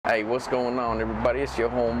Hey, what's going on, everybody? It's your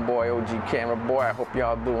homeboy, OG Camera Boy. I hope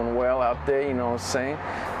y'all doing well out there, you know what I'm saying?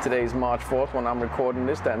 Today's March 4th when I'm recording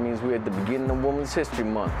this. That means we're at the beginning of Women's History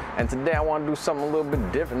Month. And today I want to do something a little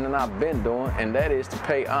bit different than I've been doing, and that is to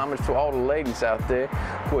pay homage to all the ladies out there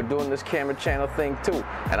who are doing this camera channel thing too.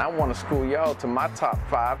 And I want to school y'all to my top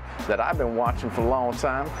 5 that I've been watching for a long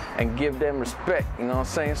time and give them respect, you know what I'm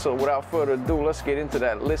saying? So without further ado, let's get into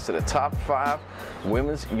that list of the top 5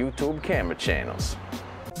 women's YouTube camera channels.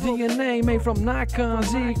 DNA made from Nikon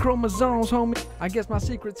Z chromosomes, homie. I guess my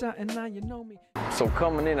secret's out and now you know me. So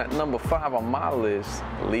coming in at number 5 on my list,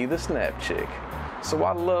 Leigh TheSnapChick. So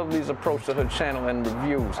I love Leigh's approach to her channel and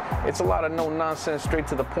reviews. It's a lot of no-nonsense, straight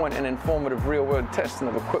to the point and informative real-world testing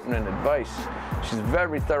of equipment and advice. She's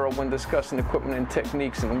very thorough when discussing equipment and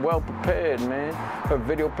techniques and well-prepared, man. Her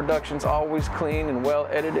video production's always clean and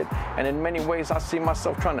well-edited, and in many ways I see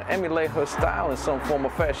myself trying to emulate her style in some form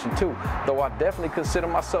or fashion too, though I definitely consider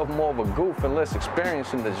myself more of a goof and less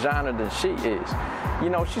experienced in the genre than she is. You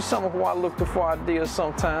know, she's someone who I look to for ideas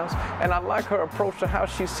sometimes, and I like her approach to how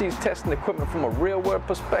she sees testing equipment from a real-world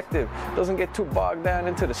perspective. Doesn't get too bogged down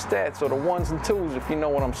into the stats or the ones and twos, if you know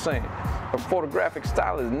what I'm saying. Her photographic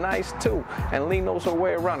style is nice too, and Leigh knows her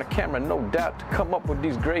way around the camera, no doubt, to come up with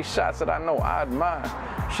these great shots that I know I admire.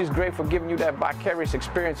 She's great for giving you that vicarious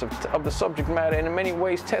experience of the subject matter, and in many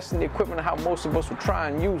ways testing the equipment how most of us would try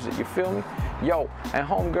and use it, you feel me? Yo, and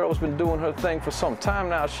homegirl's been doing her thing for some time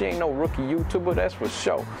now. She ain't no rookie YouTuber, that's for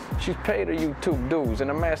sure. She's paid her YouTube dues and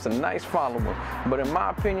amassed a nice following, but in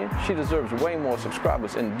my opinion, she deserves way more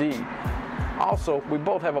subscribers indeed. Also, we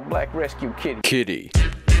both have a black rescue kitty.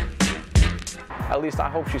 At least I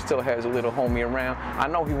hope she still has a little homie around. I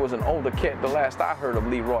know he was an older cat the last I heard of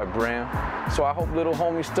Leroy Brown. So I hope little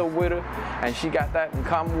homie's still with her, and she got that in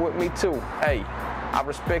common with me too. Hey, I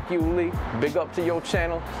respect you, Leigh. Big up to your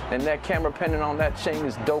channel, and that camera pendant on that chain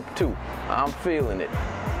is dope too. I'm feeling it.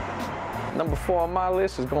 Number 4 on my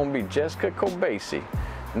list is gonna be Jessica Kobeissi.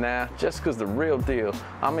 Now, Jessica's the real deal.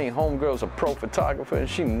 I mean, homegirl's a pro photographer and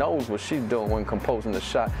she knows what she's doing when composing the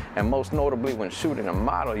shot, and most notably when shooting a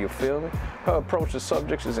model, you feel me? Her approach to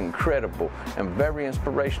subjects is incredible and very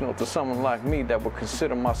inspirational to someone like me that would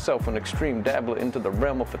consider myself an extreme dabbler into the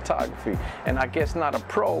realm of photography, and I guess not a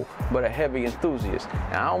pro, but a heavy enthusiast.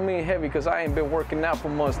 And I don't mean heavy because I ain't been working out for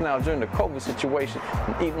months now during the COVID situation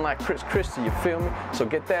and eating like Chris Christie, you feel me? So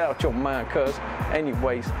get that out your mind, cuz.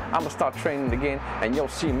 Anyways, I'ma start training again, and you'll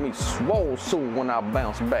see me swole soon when I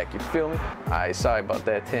bounce back, you feel me? Alright, sorry about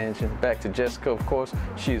that tangent. Back to Jessica, of course.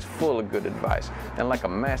 She is full of good advice, and like a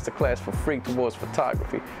masterclass for freak towards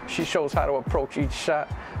photography, she shows how to approach each shot,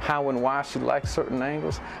 how and why she likes certain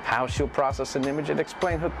angles, how she'll process an image, and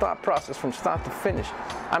explain her thought process from start to finish.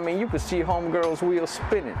 I mean, you can see homegirl's wheels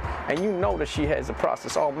spinning, and you know that she has the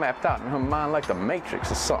process all mapped out in her mind like the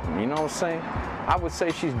Matrix or something, you know what I'm saying? I would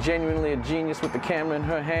say she's genuinely a genius with the camera in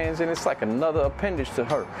her hands, and it's like another appendage to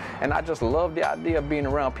her. And I just love the idea of being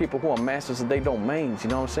around people who are masters of their domains, you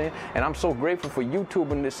know what I'm saying? And I'm so grateful for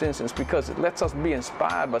YouTube in this instance because it lets us be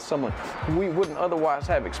inspired by someone who we wouldn't otherwise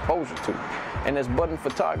have exposure to. And as budding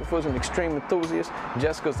photographers and extreme enthusiasts,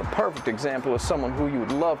 Jessica's the perfect example of someone who you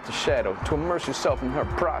would love to shadow, to immerse yourself in her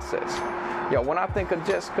process. Yo, when I think of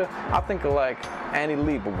Jessica, I think of like Annie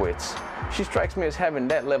Leibovitz. She strikes me as having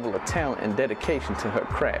that level of talent and dedication to her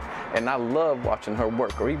craft, and I love watching her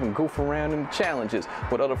work or even goof around in challenges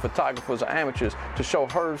with other photographers or amateurs to show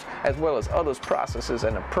hers as well as others' processes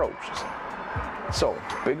and approaches. So,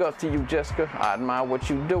 big up to you, Jessica. I admire what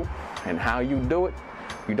you do and how you do it.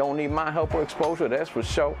 You don't need my help or exposure, that's for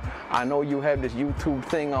sure. I know you have this YouTube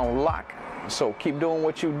thing on lock, so keep doing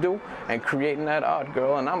what you do and creating that art,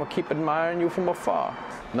 girl, and I'm gonna keep admiring you from afar.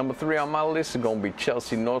 Number 3 on my list is gonna be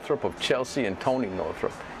Chelsey Northrup of Chelsey and Tony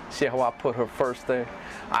Northrup. See how I put her first there?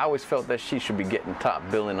 I always felt that she should be getting top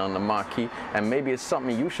billing on the marquee, and maybe it's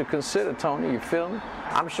something you should consider, Tony, you feel me?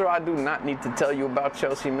 I'm sure I do not need to tell you about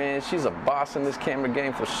Chelsey, man. She's a boss in this camera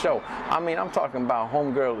game for sure. I mean, I'm talking about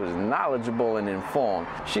homegirl is knowledgeable and informed.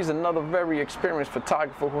 She's another very experienced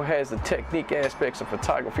photographer who has the technique aspects of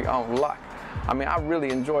photography on lock. I mean, I really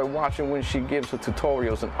enjoy watching when she gives her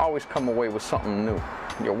tutorials and always come away with something new.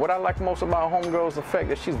 Yo, what I like most about homegirl is the fact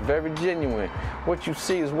that she's very genuine. What you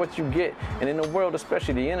see is what you get. And in a world,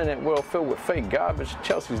 especially the internet world filled with fake garbage,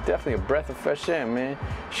 Chelsey's definitely a breath of fresh air, man.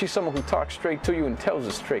 She's someone who talks straight to you and tells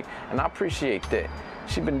it straight, and I appreciate that.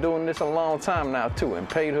 She's been doing this a long time now too and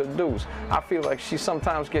paid her dues. I feel like she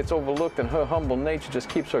sometimes gets overlooked and her humble nature just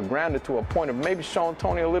keeps her grounded to a point of maybe showing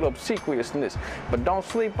Tony a little obsequiousness. But don't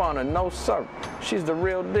sleep on her, no sir. She's the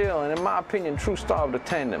real deal and in my opinion, true star of the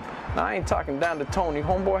tandem. Now I ain't talking down to Tony,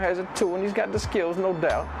 homeboy has it too and he's got the skills, no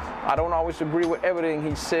doubt. I don't always agree with everything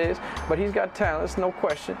he says, but he's got talents, no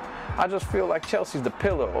question. I just feel like Chelsey's the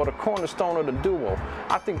pillar or the cornerstone of the duo.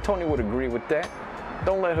 I think Tony would agree with that.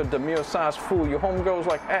 Don't let her demure size fool you. Homegirl's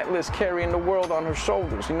like Atlas carrying the world on her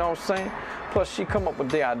shoulders, you know what I'm saying? Plus, she come up with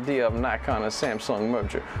the idea of Nikon and Samsung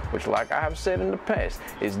merger, which like I have said in the past,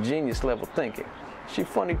 is genius level thinking. She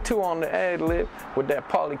funny too on the ad lib with that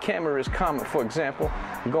polycamerous comment, for example,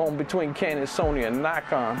 going between Canon, Sony, and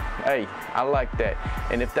Nikon. Hey, I like that.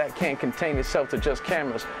 And if that can't contain itself to just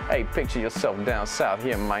cameras, hey, picture yourself down south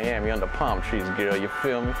here in Miami under palm trees, girl, you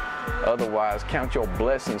feel me? Otherwise, count your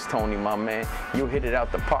blessings, Tony, my man. You hit it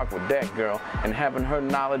out the park with that girl, and having her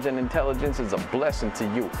knowledge and intelligence is a blessing to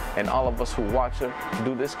you and all of us who watch her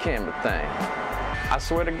do this camera thing. I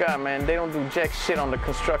swear to God, man, they don't do jack shit on the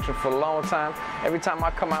construction for a long time. Every time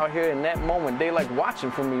I come out here in that moment, they like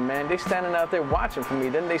watching for me, man. They standing out there watching for me.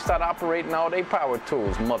 Then they start operating all their power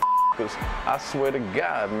tools, motherfuckers. I swear to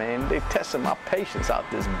God, man, they testing my patience out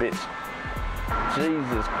this bitch.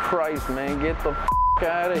 Jesus Christ, man, get the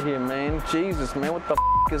out of here, man. Jesus, man, what the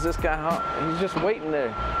is this guy? He's just waiting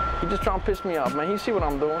there. He just trying to piss me off, man. He see what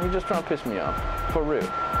I'm doing. He just trying to piss me off. For real.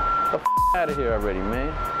 The out of here already,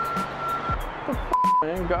 man.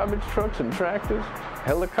 Man, garbage trucks and tractors,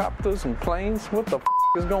 helicopters and planes. What the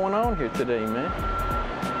is going on here today, man?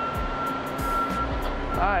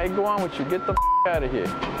 All right, go on with you. Get the out of here.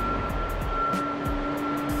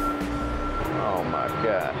 Oh my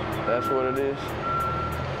God, that's what it is.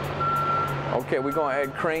 Okay, we're gonna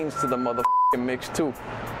add cranes to the motherfucking mix too.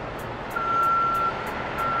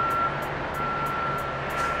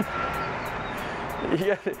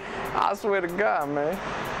 Yeah, I swear to God, man.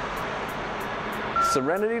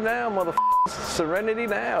 Serenity now, motherfuckers. Serenity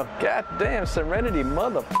now. God damn, serenity,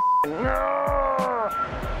 motherfucking.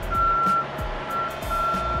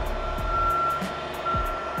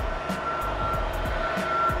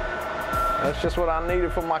 That's just what I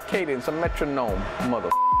needed for my cadence, a metronome,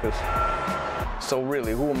 motherfuckers. So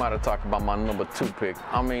really, who am I to talk about my number 2 pick?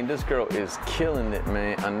 I mean, this girl is killing it,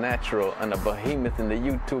 man. A natural and a behemoth in the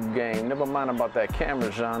YouTube game. Never mind about that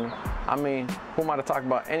camera genre. I mean, who am I to talk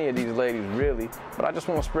about any of these ladies, really? But I just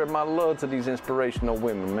want to spread my love to these inspirational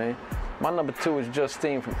women, man. My number 2 is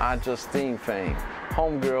Justine from iJustine fame.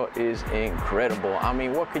 Homegirl is incredible. I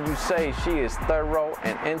mean, what can you say? She is thorough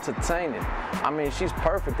and entertaining. I mean, she's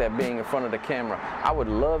perfect at being in front of the camera. I would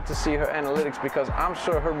love to see her analytics because I'm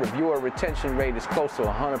sure her reviewer retention rate is close to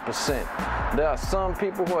 100%. There are some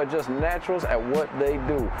people who are just naturals at what they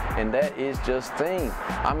do, and that is Justine.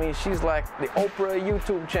 I mean, she's like the Oprah of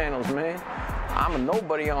YouTube channels, man. I'm a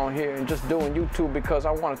nobody on here and just doing YouTube because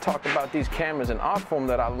I want to talk about these cameras and art form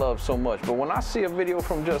that I love so much. But when I see a video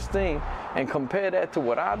from Justine and compare that to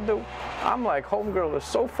what I do, I'm like, homegirl is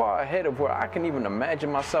so far ahead of where I can even imagine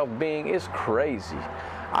myself being. It's crazy.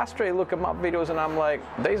 I straight look at my videos and I'm like,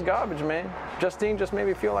 they's garbage, man. Justine just made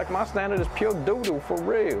me feel like my standard is pure doo-doo for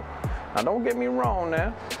real. Now don't get me wrong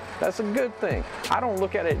now. That's a good thing. I don't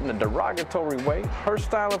look at it in a derogatory way. Her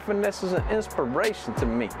style of finesse is an inspiration to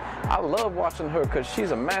me. I love watching her because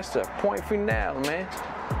she's a master at point finale, man.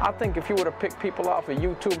 I think if you were to pick people off of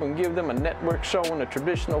YouTube and give them a network show in a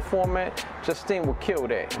traditional format, Justine would kill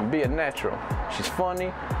that and be a natural. She's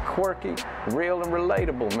funny, quirky, real, and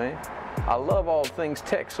relatable, man. I love all things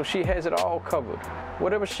tech, so she has it all covered.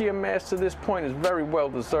 Whatever she amassed to this point is very well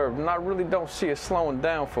deserved, and I really don't see it slowing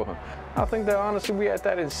down for her. I think that honestly we're at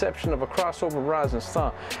that inception of a crossover rising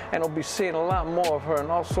star, and we'll be seeing a lot more of her in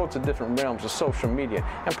all sorts of different realms of social media,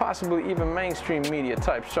 and possibly even mainstream media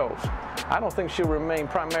type shows. I don't think she'll remain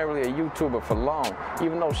primarily a YouTuber for long,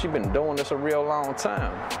 even though she's been doing this a real long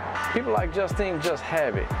time. People like Justine just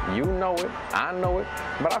have it. You know it, I know it,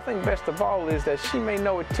 but I think best of all is that she may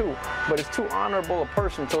know it too, but it's too honorable a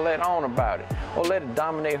person to let on about it, or let it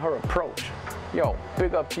dominate her approach. Yo,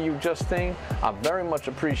 big up to you, Justine. I very much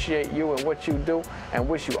appreciate you and what you do, and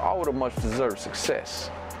wish you all the much deserved success.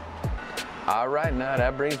 All right, now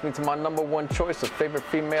that brings me to my number 1 choice of favorite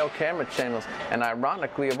female camera channels, and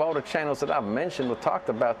ironically, of all the channels that I've mentioned or talked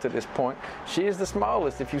about to this point, she is the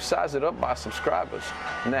smallest if you size it up by subscribers.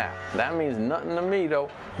 Now, that means nothing to me though,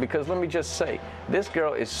 because let me just say, this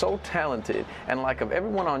girl is so talented, and like of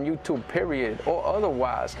everyone on YouTube period, or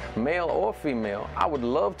otherwise, male or female, I would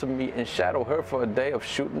love to meet and shadow her for a day of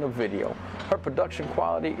shooting a video. Her production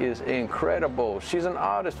quality is incredible. She's an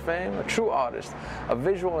artist, fam, a true artist, a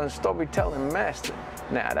visual and storytelling and master.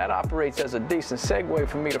 Now, that operates as a decent segue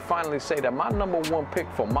for me to finally say that my #1 pick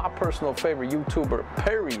for my personal favorite YouTuber,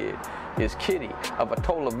 period, is Kitty of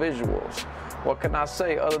Atola Visuals. What can I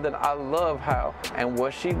say other than I love how and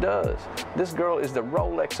what she does? This girl is the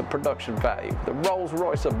Rolex of production value, the Rolls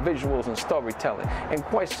Royce of visuals and storytelling, and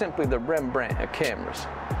quite simply the Rembrandt of cameras.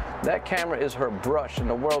 That camera is her brush and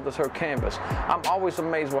the world is her canvas. I'm always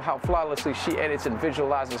amazed with how flawlessly she edits and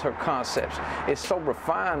visualizes her concepts. It's so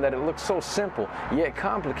refined that it looks so simple, yet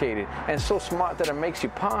complicated, and so smart that it makes you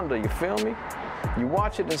ponder, you feel me? You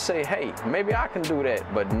watch it and say, hey, maybe I can do that,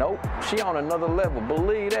 but nope, she on another level,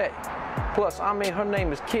 believe that. Plus, I mean, her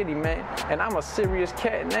name is Kitty, man, and I'm a serious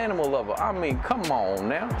cat and animal lover. I mean, come on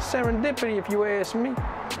now, serendipity if you ask me.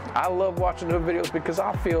 I love watching her videos because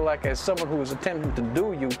I feel like as someone who is attempting to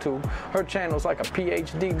do YouTube, her channel is like a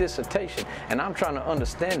PhD dissertation, and I'm trying to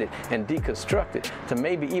understand it and deconstruct it to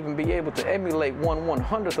maybe even be able to emulate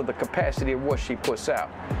 1/100th of the capacity of what she puts out.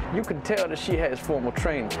 You can tell that she has formal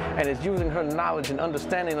training and is using her knowledge and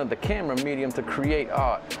understanding of the camera medium to create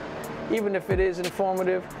art. Even if it is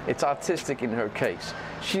informative, it's artistic in her case.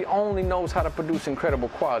 She only knows how to produce incredible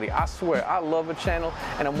quality. I swear, I love her channel,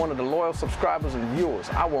 and I'm one of the loyal subscribers and viewers.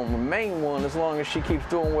 I will remain one as long as she keeps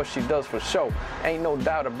doing what she does for show. Ain't no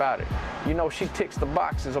doubt about it. You know, she ticks the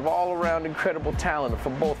boxes of all-around incredible talent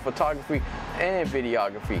for both photography and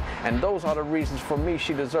videography, and those are the reasons for me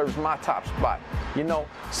she deserves my top spot. You know,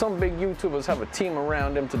 some big YouTubers have a team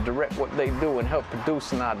around them to direct what they do and help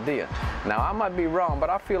produce an idea. Now, I might be wrong,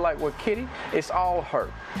 but I feel like with Kitty, it's all her.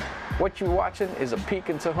 What you're watching is a peek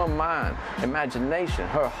into her mind, imagination,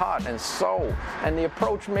 her heart and soul, and the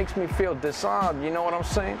approach makes me feel disarmed, you know what I'm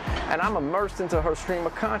saying? And I'm immersed into her stream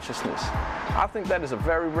of consciousness. I think that is a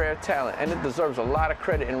very rare talent, and it deserves a lot of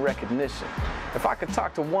credit and recognition. If I could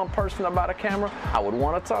talk to one person about a camera, I would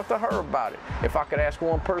want to talk to her about it. If I could ask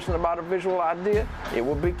one person about a visual idea, it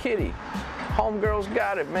would be Kitty. Homegirl's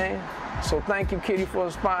got it, man. So thank you, Kitty, for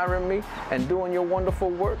inspiring me and doing your wonderful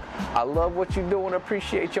work. I love what you do and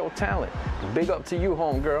appreciate your talent. Big up to you,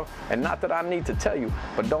 homegirl. And not that I need to tell you,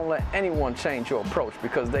 but don't let anyone change your approach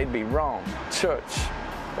because they'd be wrong. Church.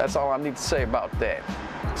 That's all I need to say about that.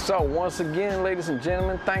 So once again, ladies and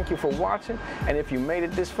gentlemen, thank you for watching. And if you made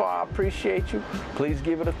it this far, I appreciate you. Please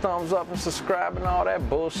give it a thumbs up and subscribe and all that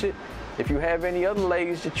bullshit. If you have any other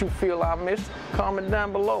ladies that you feel I missed, comment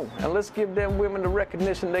down below and let's give them women the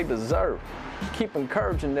recognition they deserve. Keep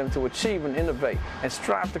encouraging them to achieve and innovate and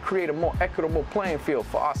strive to create a more equitable playing field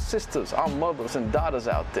for our sisters, our mothers and daughters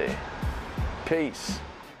out there. Peace.